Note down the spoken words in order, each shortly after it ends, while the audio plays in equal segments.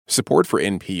Support for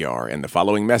NPR and the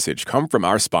following message come from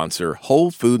our sponsor,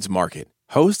 Whole Foods Market.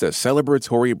 Host a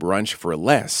celebratory brunch for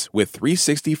less with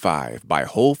 365 by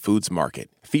Whole Foods Market,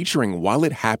 featuring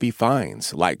wallet-happy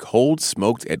finds like cold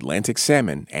smoked Atlantic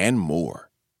salmon and more.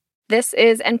 This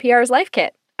is NPR's Life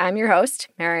Kit. I'm your host,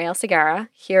 Marielle Segarra,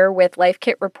 here with Life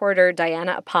Kit reporter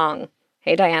Diana Apong.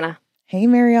 Hey, Diana. Hey,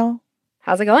 Marielle.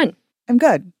 How's it going? I'm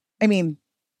good. I mean,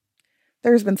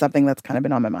 there's been something that's kind of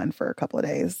been on my mind for a couple of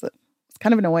days. It's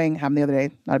kind of annoying. Happened the other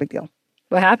day. Not a big deal.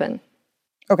 What happened?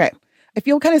 Okay. I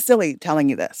feel kind of silly telling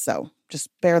you this, so just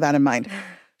bear that in mind.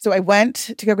 So I went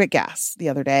to go get gas the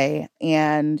other day,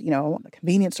 and, the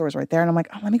convenience store is right there. And I'm like,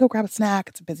 let me go grab a snack.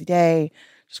 It's a busy day.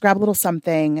 Just grab a little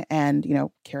something and,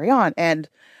 carry on. And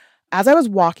as I was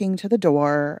walking to the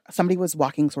door, somebody was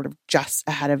walking sort of just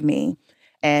ahead of me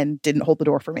and didn't hold the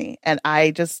door for me. And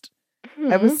I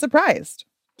was surprised.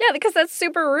 Yeah, because that's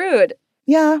super rude.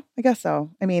 Yeah, I guess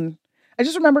so. I mean, I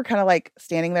just remember kind of like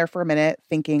standing there for a minute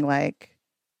thinking like,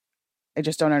 I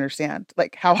just don't understand.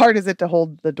 Like, how hard is it to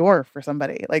hold the door for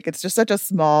somebody? Like, it's just such a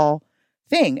small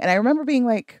thing. And I remember being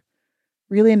like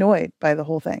really annoyed by the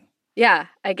whole thing. Yeah,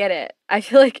 I get it. I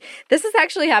feel like this has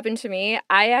actually happened to me.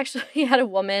 I actually had a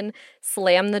woman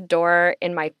slam the door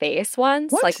in my face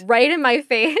once, What? like right in my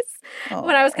face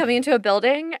when I was coming into a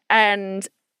building. And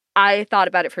I thought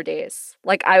about it for days.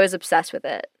 Like, I was obsessed with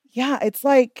it. Yeah, it's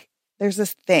like there's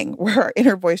this thing where our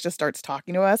inner voice just starts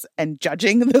talking to us and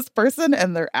judging this person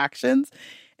and their actions.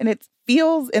 And it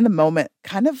feels in the moment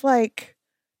kind of like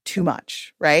too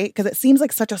much, right? Because it seems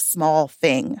like such a small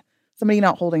thing. Somebody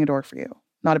not holding a door for you,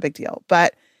 not a big deal.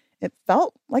 But it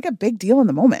felt like a big deal in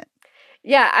the moment.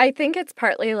 Yeah, I think it's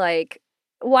partly like,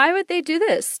 why would they do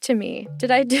this to me? Did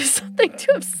I do something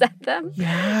to upset them?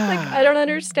 Yeah. Like, I don't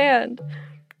understand.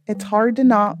 It's hard to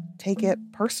not take it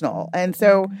personal. And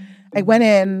so I went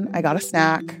in, I got a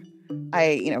snack.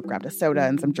 I, grabbed a soda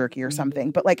and some jerky or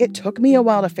something. But like, it took me a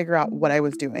while to figure out what I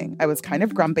was doing. I was kind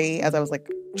of grumpy as I was like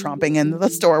tromping into the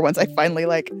store once I finally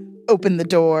like opened the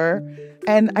door.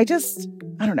 And I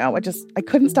don't know. I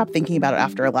couldn't stop thinking about it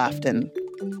after I left, and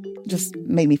just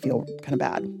made me feel kind of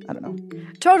bad. I don't know.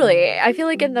 Totally. I feel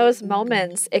like in those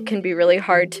moments, it can be really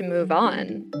hard to move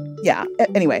on. Yeah.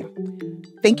 Anyway,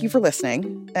 thank you for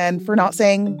listening and for not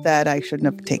saying that I shouldn't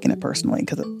have taken it personally,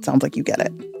 because it sounds like you get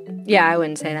it. Yeah, I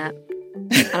wouldn't say that.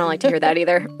 I don't like to hear that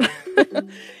either.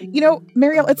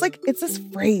 Marielle, it's this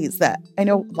phrase that I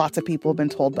know lots of people have been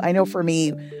told, but I know for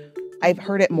me, I've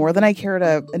heard it more than I care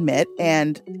to admit,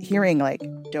 and hearing like,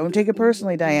 don't take it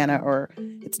personally, Diana, or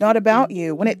it's not about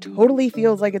you, when it totally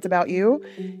feels like it's about you,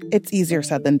 it's easier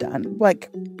said than done. Like,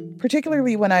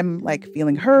 particularly when I'm like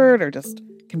feeling hurt or just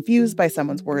confused by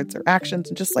someone's words or actions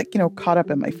and just like, caught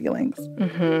up in my feelings.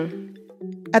 Mm-hmm.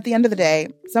 At the end of the day,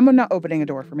 someone not opening a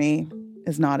door for me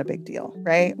is not a big deal,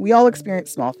 right? We all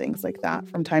experience small things like that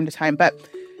from time to time, but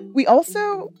we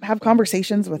also have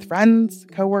conversations with friends,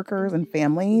 coworkers, and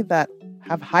family that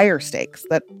have higher stakes,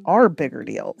 that are bigger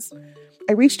deals.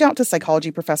 I reached out to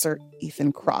psychology professor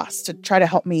Ethan Kross to try to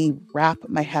help me wrap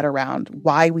my head around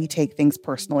why we take things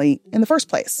personally in the first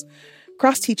place.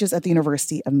 Kross teaches at the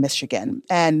University of Michigan,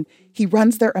 and he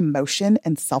runs their emotion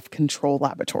and self-control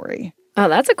laboratory. Oh,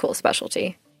 that's a cool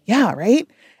specialty. Yeah, right?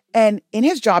 And in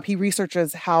his job, he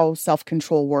researches how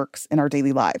self-control works in our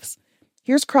daily lives.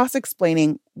 Here's Kross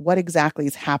explaining what exactly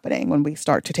is happening when we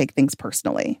start to take things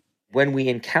personally. When we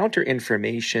encounter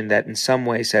information that in some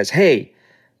way says, hey,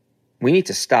 we need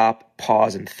to stop,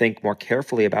 pause, and think more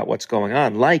carefully about what's going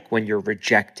on, like when you're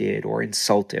rejected or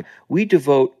insulted, we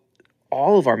devote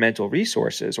all of our mental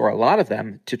resources, or a lot of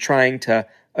them, to trying to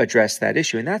address that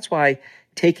issue. And that's why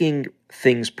taking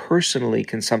things personally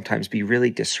can sometimes be really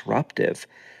disruptive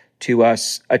to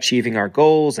us achieving our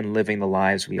goals and living the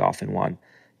lives we often want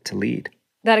to lead.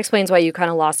 That explains why you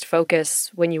kind of lost focus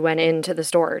when you went into the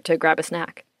store to grab a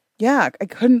snack. Yeah, I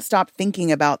couldn't stop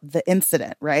thinking about the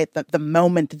incident, right? The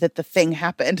moment that the thing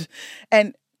happened.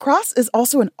 And Kross is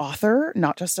also an author,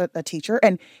 not just a teacher.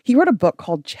 And he wrote a book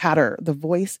called Chatter, The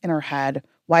Voice in Our Head,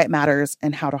 Why It Matters,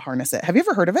 and How to Harness It. Have you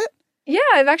ever heard of it? Yeah,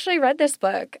 I've actually read this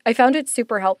book. I found it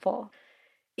super helpful.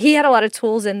 He had a lot of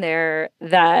tools in there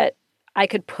that I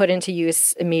could put into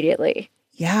use immediately.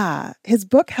 Yeah, his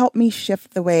book helped me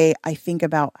shift the way I think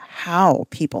about how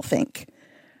people think.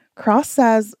 Kross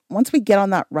says once we get on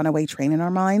that runaway train in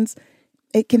our minds,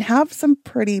 it can have some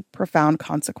pretty profound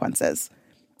consequences.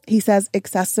 He says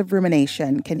excessive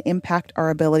rumination can impact our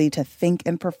ability to think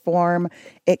and perform.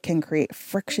 It can create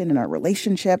friction in our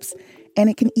relationships, and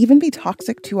it can even be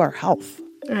toxic to our health.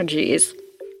 Oh, geez.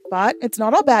 But it's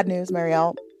not all bad news,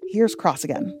 Marielle. Here's Kross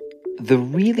again. The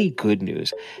really good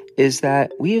news is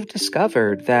that we have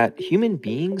discovered that human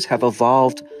beings have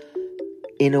evolved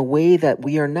in a way that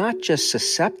we are not just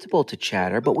susceptible to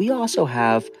chatter, but we also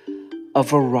have a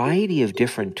variety of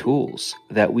different tools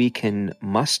that we can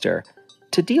muster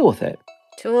to deal with it.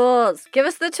 Tools. Give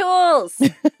us the tools.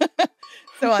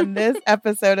 So on this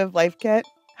episode of Life Kit,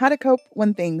 how to cope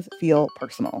when things feel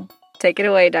personal. Take it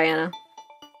away, Diana.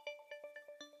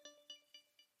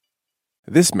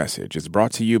 This message is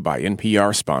brought to you by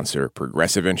NPR sponsor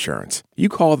Progressive Insurance. You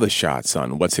call the shots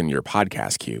on what's in your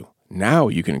podcast queue. Now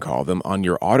you can call them on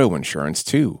your auto insurance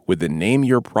too with the Name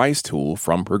Your Price tool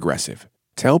from Progressive.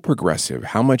 Tell Progressive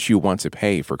how much you want to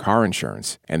pay for car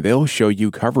insurance, and they'll show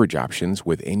you coverage options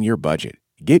within your budget.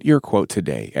 Get your quote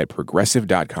today at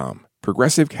Progressive.com.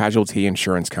 Progressive Casualty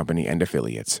Insurance Company and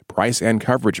Affiliates. Price and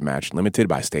coverage match limited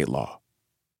by state law.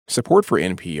 Support for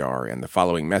NPR and the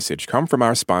following message come from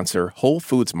our sponsor, Whole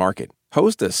Foods Market.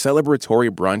 Host a celebratory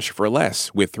brunch for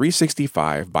less with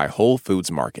 365 by Whole Foods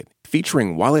Market,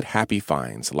 featuring wallet-happy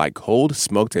finds like cold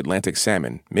smoked Atlantic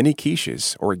salmon, mini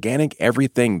quiches, organic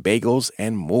everything bagels,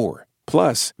 and more.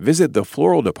 Plus, visit the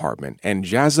floral department and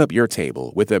jazz up your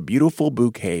table with a beautiful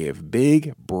bouquet of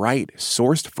big, bright,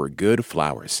 sourced-for-good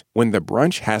flowers. When the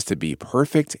brunch has to be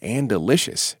perfect and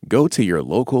delicious, go to your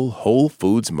local Whole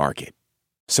Foods Market.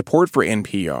 Support for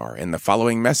NPR and the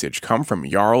following message come from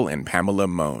Jarl and Pamela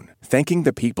Mohn, thanking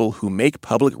the people who make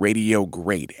public radio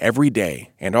great every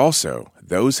day and also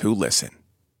those who listen.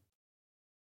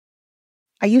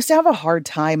 I used to have a hard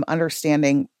time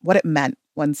understanding what it meant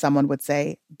when someone would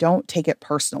say, "Don't take it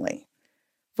personally."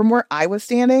 From where I was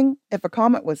standing, if a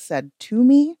comment was said to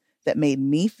me that made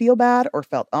me feel bad or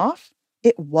felt off,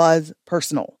 it was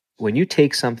personal. When you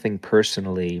take something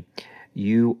personally,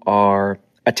 you are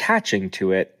attaching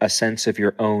to it a sense of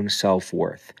your own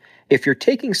self-worth. If you're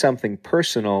taking something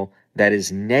personal that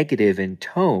is negative in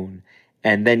tone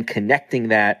and then connecting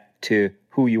that to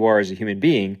who you are as a human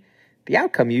being, the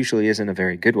outcome usually isn't a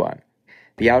very good one.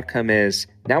 The outcome is,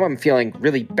 now I'm feeling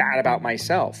really bad about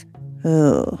myself.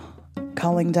 Ugh.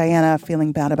 Calling Diana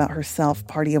feeling bad about herself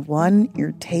party of one,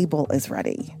 your table is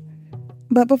ready.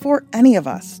 But before any of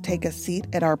us take a seat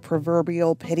at our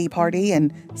proverbial pity party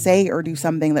and say or do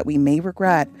something that we may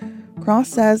regret,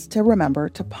 Cross says to remember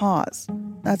to pause.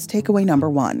 That's takeaway number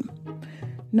 1.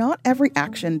 Not every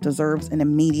action deserves an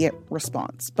immediate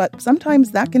response, but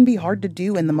sometimes that can be hard to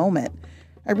do in the moment.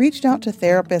 I reached out to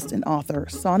therapist and author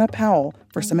Sana Powell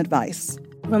for some advice.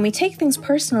 When we take things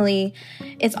personally,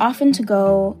 it's often to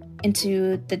go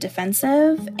into the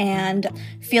defensive and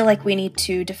feel like we need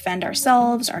to defend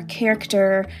ourselves, our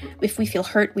character. If we feel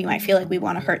hurt, we might feel like we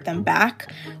want to hurt them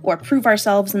back or prove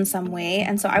ourselves in some way.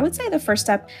 And so I would say the first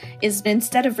step is,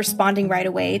 instead of responding right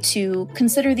away, to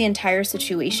consider the entire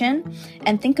situation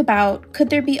and think about,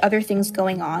 could there be other things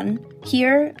going on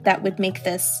here that would make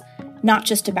this not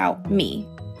just about me?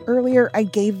 Earlier, I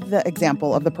gave the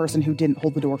example of the person who didn't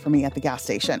hold the door for me at the gas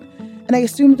station, and I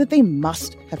assumed that they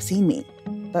must have seen me.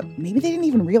 But maybe they didn't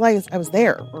even realize I was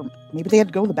there, or maybe they had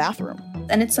to go to the bathroom.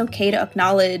 And it's okay to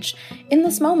acknowledge in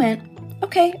this moment,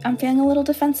 okay, I'm feeling a little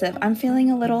defensive, I'm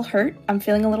feeling a little hurt, I'm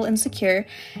feeling a little insecure,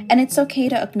 and it's okay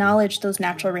to acknowledge those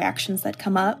natural reactions that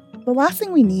come up. The last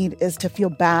thing we need is to feel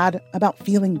bad about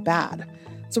feeling bad.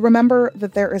 So remember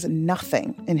that there is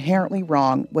nothing inherently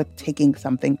wrong with taking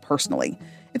something personally.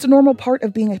 It's a normal part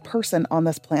of being a person on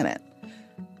this planet.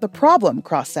 The problem,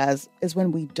 Cross says, is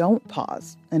when we don't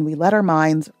pause and we let our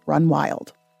minds run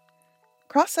wild.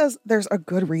 Cross says there's a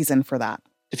good reason for that.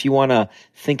 If you want to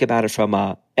think about it from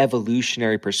an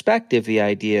evolutionary perspective, the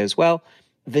idea is, well,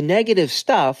 the negative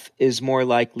stuff is more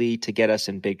likely to get us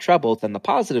in big trouble than the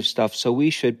positive stuff, so we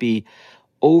should be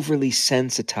overly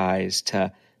sensitized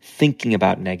to thinking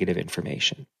about negative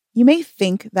information. You may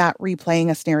think that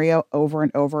replaying a scenario over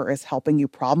and over is helping you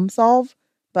problem solve,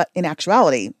 but in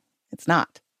actuality, it's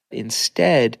not.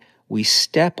 Instead, we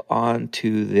step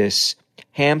onto this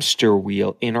hamster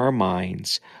wheel in our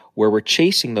minds where we're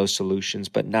chasing those solutions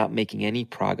but not making any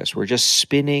progress. We're just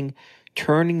spinning,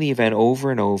 turning the event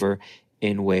over and over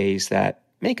in ways that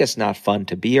make us not fun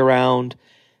to be around.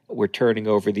 We're turning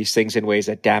over these things in ways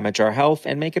that damage our health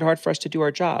and make it hard for us to do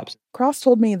our jobs. Cross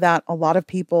told me that a lot of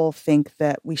people think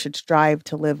that we should strive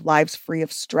to live lives free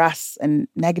of stress and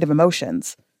negative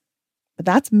emotions. But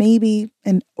that's maybe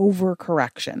an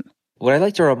overcorrection. What I'd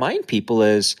like to remind people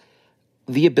is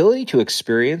the ability to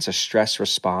experience a stress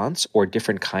response or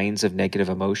different kinds of negative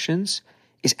emotions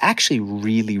is actually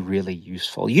really, really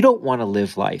useful. You don't want to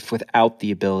live life without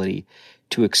the ability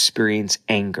to experience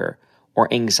anger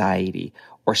or anxiety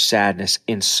or sadness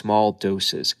in small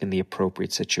doses in the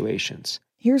appropriate situations.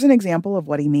 Here's an example of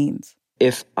what he means.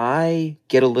 If I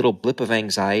get a little blip of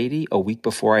anxiety a week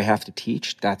before I have to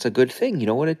teach, that's a good thing. You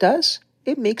know what it does?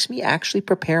 It makes me actually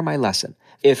prepare my lesson.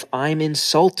 If I'm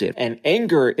insulted and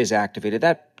anger is activated,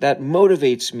 that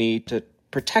motivates me to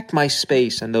protect my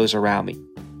space and those around me.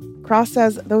 Cross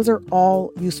says those are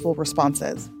all useful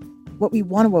responses. What we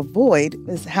want to avoid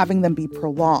is having them be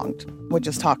prolonged, which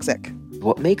is toxic.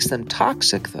 What makes them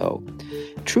toxic, though,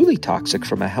 truly toxic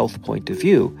from a health point of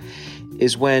view,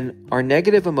 is when our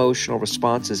negative emotional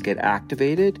responses get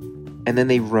activated and then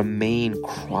they remain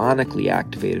chronically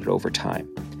activated over time.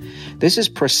 This is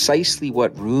precisely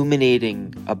what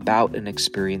ruminating about an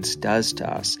experience does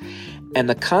to us. And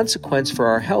the consequence for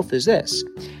our health is this: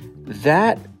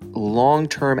 that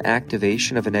long-term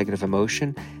activation of a negative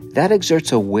emotion, that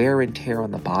exerts a wear and tear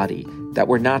on the body that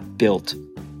we're not built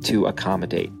to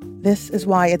accommodate. This is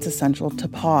why it's essential to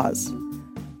pause.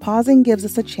 Pausing gives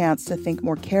us a chance to think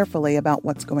more carefully about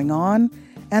what's going on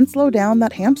and slow down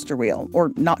that hamster wheel,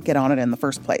 or not get on it in the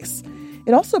first place.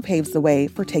 It also paves the way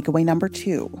for takeaway number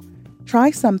 2.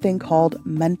 Try something called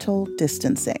mental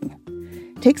distancing.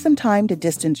 Take some time to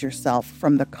distance yourself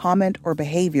from the comment or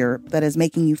behavior that is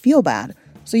making you feel bad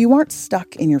so you aren't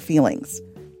stuck in your feelings.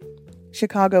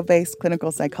 Chicago-based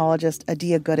clinical psychologist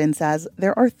Adia Gooden says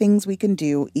there are things we can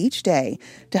do each day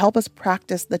to help us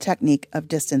practice the technique of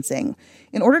distancing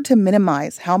in order to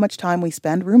minimize how much time we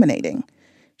spend ruminating.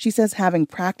 She says having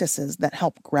practices that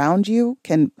help ground you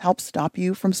can help stop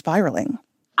you from spiraling.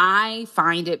 I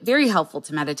find it very helpful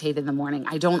to meditate in the morning.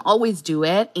 I don't always do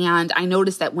it. And I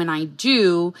notice that when I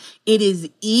do, it is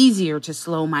easier to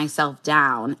slow myself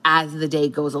down as the day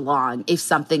goes along if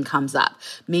something comes up.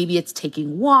 Maybe it's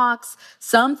taking walks,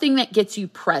 something that gets you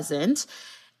present.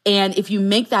 And if you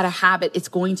make that a habit, it's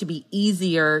going to be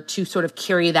easier to sort of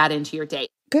carry that into your day.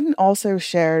 Gooden also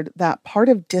shared that part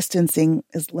of distancing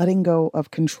is letting go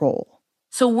of control.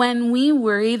 So when we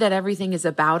worry that everything is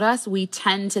about us, we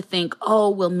tend to think, oh,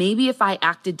 well, maybe if I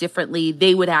acted differently,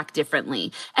 they would act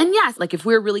differently. And yes, like if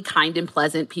we're really kind and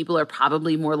pleasant, people are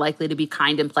probably more likely to be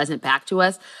kind and pleasant back to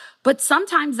us. But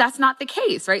sometimes that's not the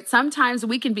case, right? Sometimes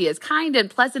we can be as kind and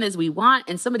pleasant as we want,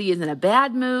 and somebody is in a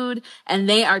bad mood, and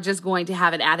they are just going to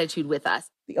have an attitude with us.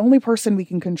 The only person we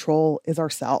can control is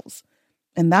ourselves.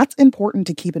 And that's important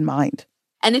to keep in mind.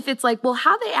 And if it's like, well,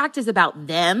 how they act is about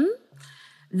them,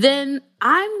 then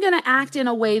I'm going to act in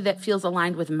a way that feels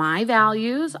aligned with my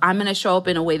values. I'm going to show up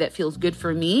in a way that feels good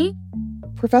for me.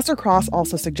 Professor Cross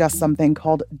also suggests something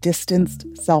called distanced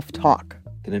self-talk.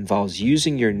 It involves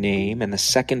using your name and the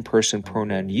second person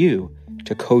pronoun you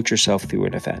to coach yourself through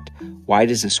an event. Why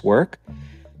does this work?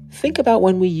 Think about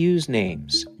when we use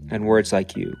names and words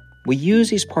like you. We use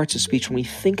these parts of speech when we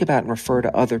think about and refer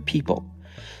to other people.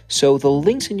 So the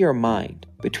links in your mind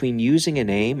between using a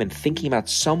name and thinking about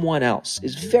someone else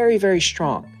is very, very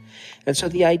strong. And so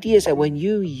the idea is that when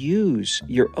you use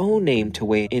your own name to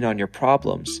weigh in on your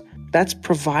problems, that's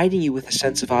providing you with a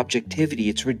sense of objectivity.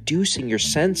 It's reducing your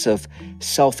sense of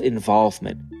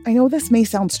self-involvement. I know this may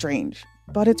sound strange,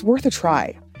 but it's worth a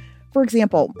try. For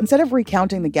example, instead of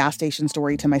recounting the gas station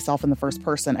story to myself in the first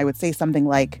person, I would say something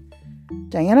like,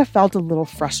 Diana felt a little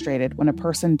frustrated when a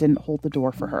person didn't hold the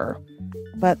door for her.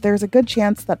 But there's a good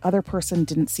chance that other person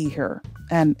didn't see her,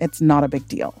 and it's not a big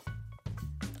deal.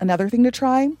 Another thing to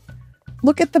try,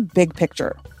 look at the big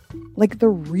picture, like the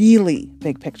really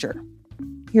big picture.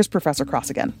 Here's Professor Cross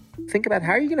again. Think about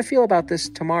how you're going to feel about this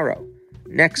tomorrow,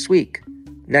 next week,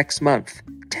 next month,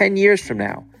 10 years from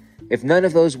now. If none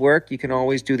of those work, you can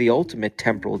always do the ultimate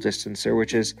temporal distancer,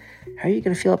 which is, how are you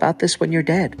going to feel about this when you're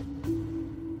dead?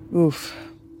 Oof.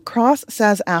 Cross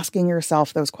says asking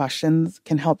yourself those questions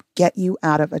can help get you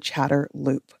out of a chatter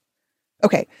loop.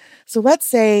 Okay, so let's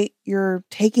say you're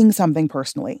taking something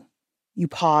personally. You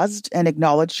paused and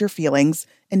acknowledged your feelings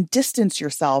and distanced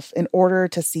yourself in order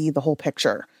to see the whole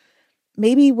picture,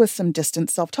 maybe with some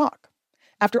distant self-talk.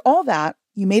 After all that,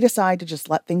 you may decide to just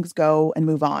let things go and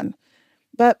move on.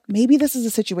 But maybe this is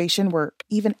a situation where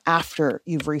even after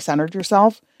you've recentered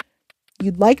yourself,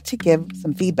 you'd like to give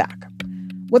some feedback.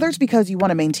 Whether it's because you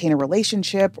want to maintain a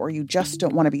relationship or you just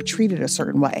don't want to be treated a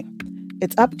certain way,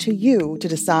 it's up to you to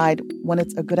decide when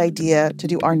it's a good idea to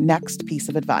do our next piece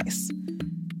of advice.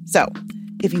 So,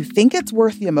 if you think it's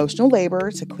worth the emotional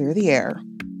labor to clear the air,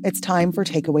 it's time for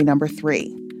takeaway number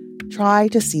 3. Try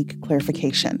to seek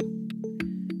clarification.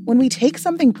 When we take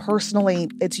something personally,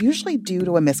 it's usually due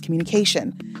to a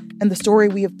miscommunication and the story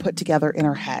we have put together in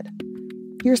our head.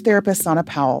 Here's therapist Sana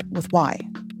Powell with why.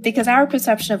 Because our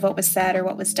perception of what was said or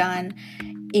what was done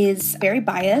is very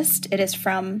biased. It is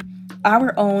from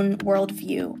our own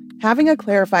worldview. Having a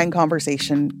clarifying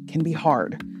conversation can be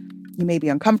hard. you may be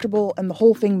uncomfortable, and the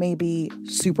whole thing may be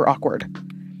super awkward.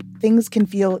 Things can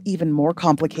feel even more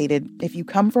complicated if you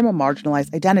come from a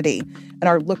marginalized identity and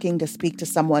are looking to speak to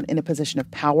someone in a position of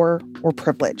power or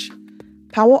privilege.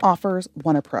 Powell offers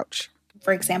one approach.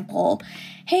 For example,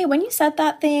 hey, when you said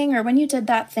that thing or when you did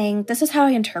that thing, this is how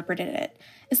I interpreted it.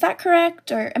 Is that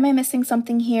correct? Or am I missing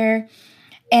something here?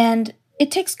 And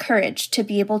it takes courage to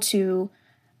be able to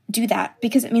do that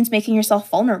because it means making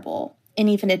yourself vulnerable and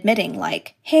even admitting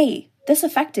like, hey, this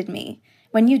affected me.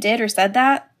 When you did or said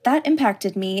that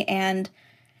impacted me and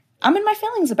I'm in my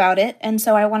feelings about it. And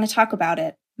so I want to talk about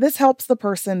it. This helps the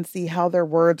person see how their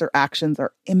words or actions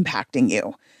are impacting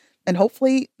you. And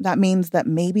hopefully that means that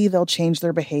maybe they'll change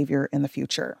their behavior in the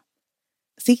future.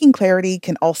 Seeking clarity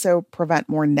can also prevent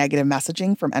more negative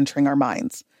messaging from entering our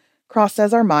minds. Cross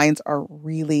says our minds are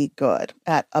really good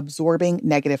at absorbing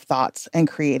negative thoughts and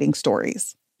creating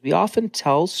stories. We often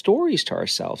tell stories to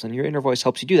ourselves, and your inner voice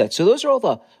helps you do that. So those are all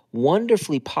the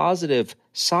wonderfully positive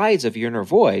sides of your inner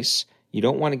voice. You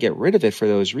don't want to get rid of it for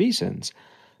those reasons.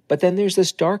 But then there's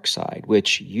this dark side,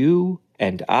 which you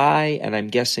and I, and I'm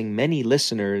guessing many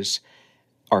listeners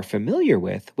are familiar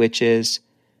with, which is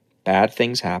bad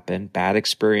things happen, bad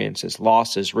experiences,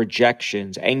 losses,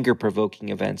 rejections, anger-provoking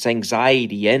events,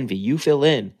 anxiety, envy. You fill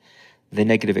in the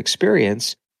negative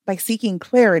experience. By seeking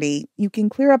clarity, you can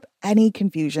clear up any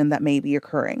confusion that may be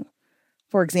occurring.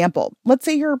 For example, let's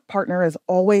say your partner is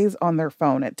always on their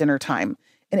phone at dinner time,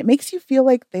 and it makes you feel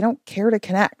like they don't care to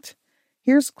connect.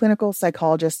 Here's clinical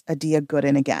psychologist Adia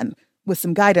Gooden again, with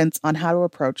some guidance on how to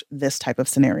approach this type of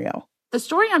scenario. The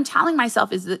story I'm telling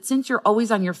myself is that since you're always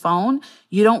on your phone,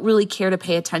 you don't really care to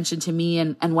pay attention to me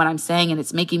and what I'm saying, and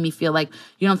it's making me feel like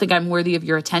you don't think I'm worthy of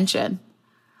your attention,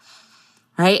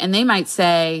 right? And they might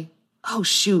say, oh,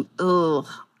 shoot,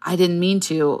 I didn't mean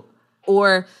to.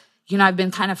 Or, I've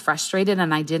been kind of frustrated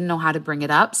and I didn't know how to bring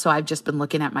it up, so I've just been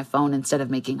looking at my phone instead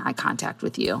of making eye contact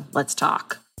with you. Let's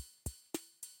talk.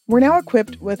 We're now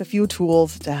equipped with a few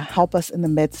tools to help us in the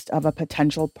midst of a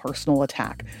potential personal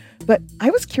attack. But I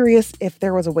was curious if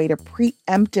there was a way to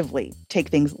preemptively take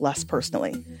things less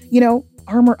personally.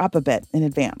 Armor up a bit in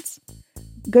advance.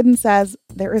 Gooden says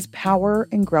there is power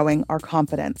in growing our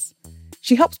confidence.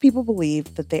 She helps people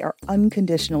believe that they are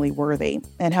unconditionally worthy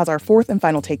and has our fourth and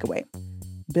final takeaway.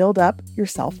 Build up your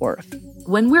self-worth.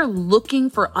 When we're looking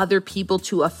for other people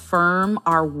to affirm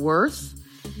our worth,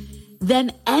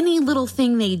 then any little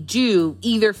thing they do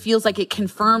either feels like it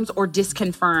confirms or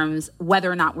disconfirms whether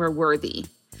or not we're worthy,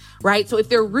 right? So if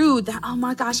they're rude, oh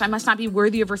my gosh, I must not be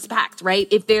worthy of respect, right?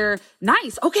 If they're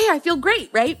nice, okay, I feel great,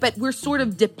 right? But we're sort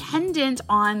of dependent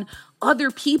on other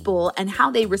people and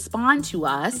how they respond to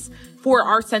us for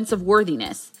our sense of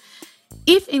worthiness.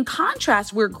 If, in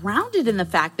contrast, we're grounded in the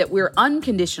fact that we're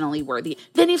unconditionally worthy,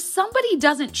 then if somebody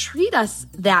doesn't treat us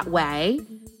that way,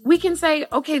 we can say,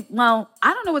 okay, well,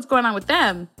 I don't know what's going on with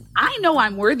them. I know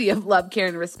I'm worthy of love, care,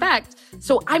 and respect,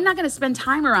 so I'm not going to spend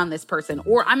time around this person,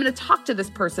 or I'm going to talk to this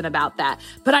person about that,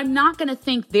 but I'm not going to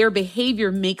think their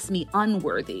behavior makes me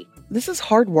unworthy. This is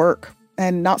hard work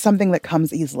and not something that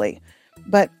comes easily.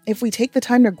 But if we take the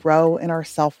time to grow in our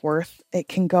self-worth, it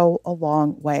can go a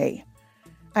long way.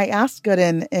 I asked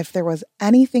Gooden if there was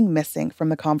anything missing from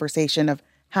the conversation of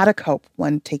how to cope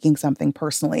when taking something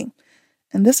personally.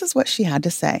 And this is what she had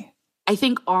to say. I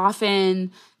think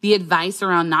often the advice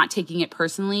around not taking it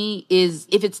personally is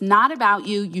if it's not about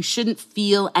you, you shouldn't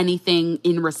feel anything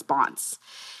in response.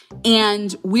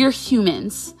 And we're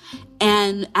humans.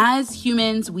 And as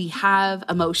humans, we have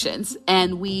emotions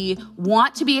and we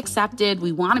want to be accepted.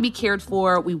 We want to be cared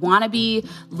for. We want to be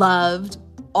loved.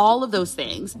 All of those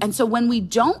things. And so when we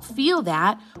don't feel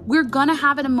that, we're going to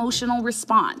have an emotional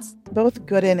response. Both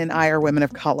Gooden and I are women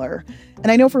of color.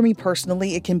 And I know for me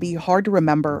personally, it can be hard to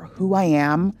remember who I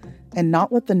am and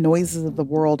not let the noises of the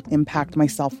world impact my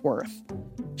self-worth.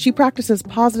 She practices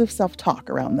positive self-talk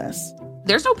around this.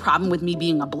 There's no problem with me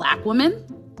being a Black woman.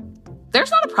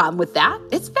 There's not a problem with that.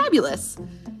 It's fabulous.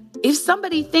 If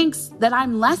somebody thinks that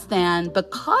I'm less than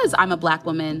because I'm a Black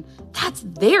woman, that's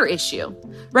their issue,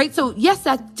 right? So yes,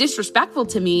 that's disrespectful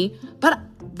to me, but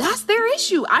that's their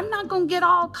issue. I'm not going to get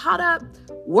all caught up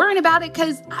worrying about it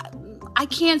because I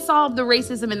can't solve the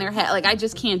racism in their head. Like, I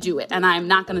just can't do it. And I'm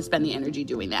not going to spend the energy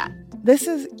doing that. This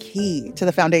is key to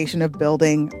the foundation of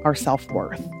building our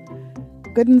self-worth.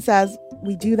 Gooden says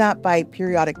we do that by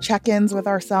periodic check-ins with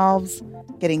ourselves,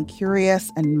 getting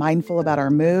curious and mindful about our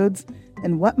moods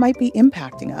and what might be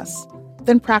impacting us,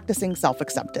 then practicing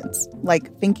self-acceptance,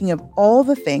 like thinking of all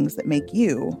the things that make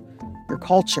you, your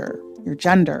culture, your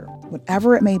gender,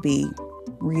 whatever it may be,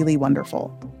 really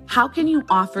wonderful. How can you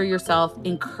offer yourself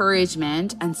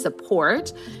encouragement and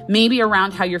support, maybe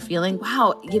around how you're feeling?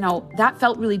 Wow, that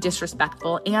felt really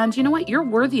disrespectful. And you know what? You're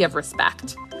worthy of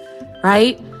respect,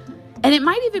 right? And it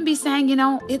might even be saying,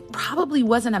 it probably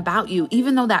wasn't about you.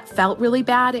 Even though that felt really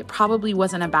bad, it probably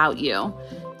wasn't about you.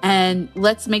 And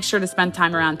let's make sure to spend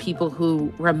time around people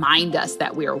who remind us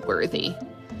that we are worthy,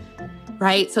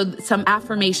 right? So some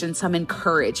affirmation, some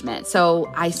encouragement. So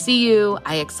I see you,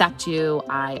 I accept you,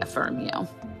 I affirm you.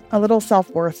 A little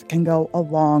self-worth can go a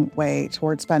long way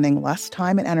towards spending less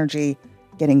time and energy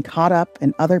getting caught up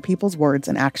in other people's words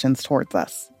and actions towards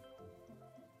us.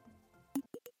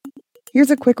 Here's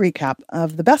a quick recap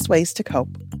of the best ways to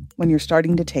cope when you're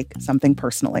starting to take something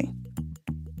personally.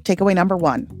 Takeaway number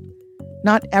 1,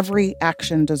 not every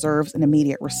action deserves an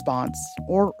immediate response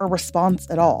or a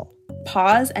response at all.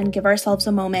 Pause and give ourselves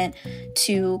a moment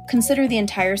to consider the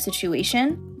entire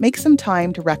situation. Make some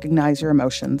time to recognize your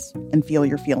emotions and feel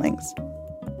your feelings.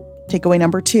 Takeaway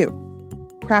number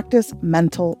 2, practice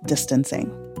mental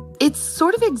distancing. It's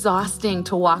sort of exhausting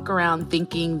to walk around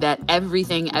thinking that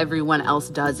everything everyone else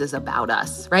does is about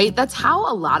us, right? That's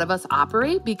how a lot of us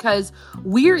operate because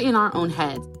we're in our own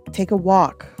heads. Take a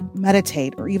walk,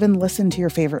 meditate, or even listen to your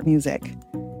favorite music.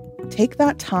 Take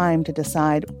that time to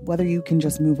decide whether you can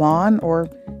just move on or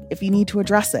if you need to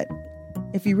address it.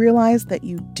 If you realize that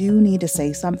you do need to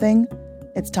say something,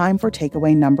 it's time for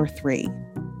takeaway number 3,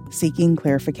 seeking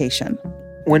clarification.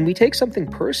 When we take something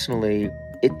personally,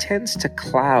 it tends to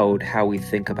cloud how we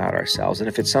think about ourselves. And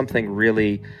if it's something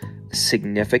really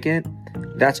significant,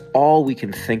 that's all we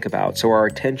can think about. So our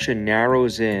attention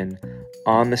narrows in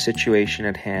on the situation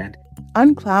at hand.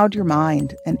 Uncloud your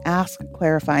mind and ask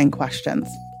clarifying questions.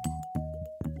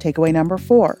 Takeaway number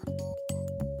 4,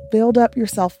 build up your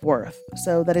self-worth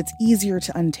so that it's easier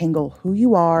to untangle who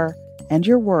you are and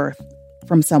your worth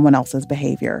from someone else's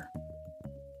behavior.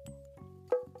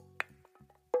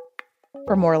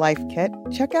 For more Life Kit,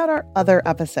 check out our other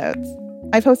episodes.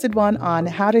 I've hosted one on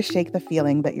how to shake the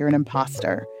feeling that you're an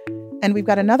imposter. And we've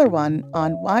got another one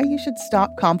on why you should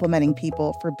stop complimenting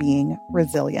people for being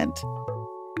resilient.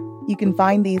 You can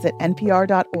find these at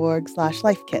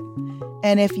npr.org/lifekit.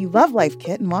 And if you love Life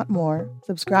Kit and want more,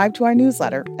 subscribe to our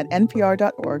newsletter at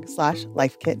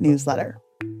npr.org/lifekitnewsletter.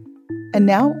 And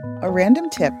now, a random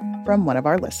tip from one of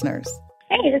our listeners.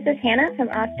 Hey, this is Hannah from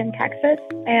Austin, Texas.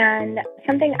 And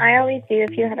something I always do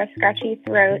if you have a scratchy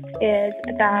throat is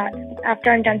that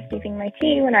after I'm done steeping my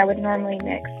tea, when I would normally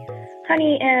mix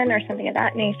honey in or something of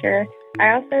that nature,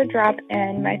 I also drop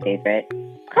in my favorite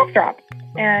cough drop.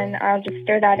 And I'll just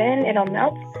stir that in. It'll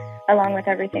melt along with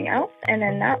everything else. And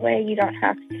then that way you don't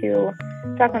have to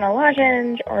suck on a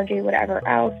lozenge or do whatever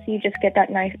else. You just get that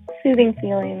nice soothing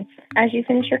feeling as you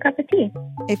finish your cup of tea.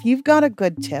 If you've got a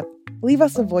good tip, leave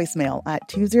us a voicemail at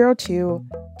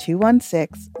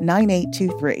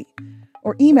 202-216-9823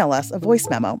 or email us a voice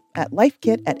memo at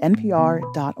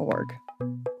lifekit@npr.org.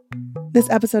 This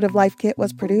episode of Life Kit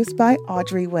was produced by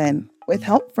Audrey Nguyen with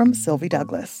help from Sylvie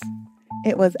Douglas.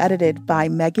 It was edited by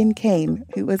Megan Kane,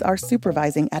 who is our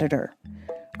supervising editor.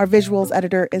 Our visuals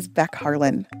editor is Beck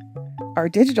Harlan. Our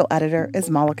digital editor is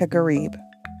Malika Garib.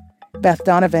 Beth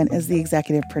Donovan is the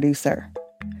executive producer.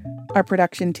 Our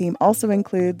production team also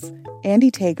includes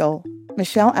Andy Tagle,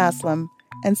 Michelle Aslam,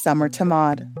 and Summer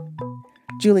Tamad.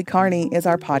 Julie Carney is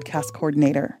our podcast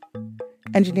coordinator.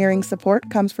 Engineering support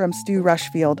comes from Stu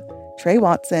Rushfield, Trey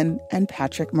Watson, and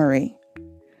Patrick Murray.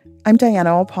 I'm Diana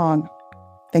Opong.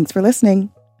 Thanks for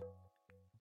listening.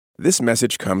 This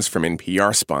message comes from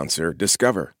NPR sponsor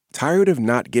Discover. Tired of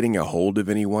not getting a hold of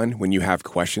anyone when you have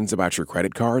questions about your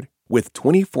credit card? With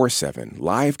 24/7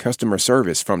 live customer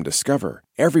service from Discover,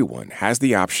 everyone has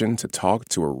the option to talk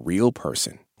to a real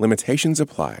person. Limitations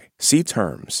apply. See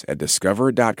terms at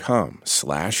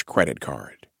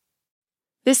discover.com/creditcard.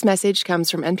 This message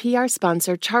comes from NPR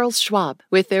sponsor Charles Schwab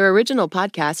with their original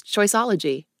podcast,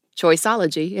 Choiceology.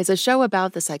 Choiceology is a show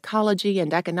about the psychology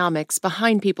and economics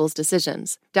behind people's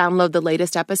decisions. Download the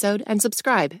latest episode and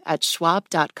subscribe at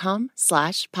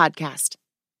schwab.com/podcast.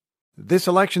 This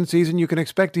election season, you can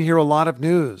expect to hear a lot of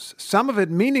news, some of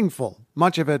it meaningful,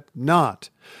 much of it not.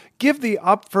 Give the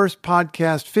Up First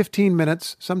podcast 15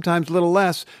 minutes, sometimes a little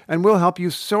less, and we'll help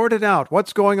you sort it out,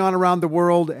 what's going on around the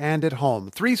world and at home.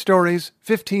 3 stories,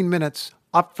 15 minutes,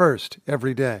 Up First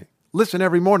every day. Listen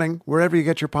every morning wherever you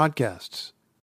get your podcasts.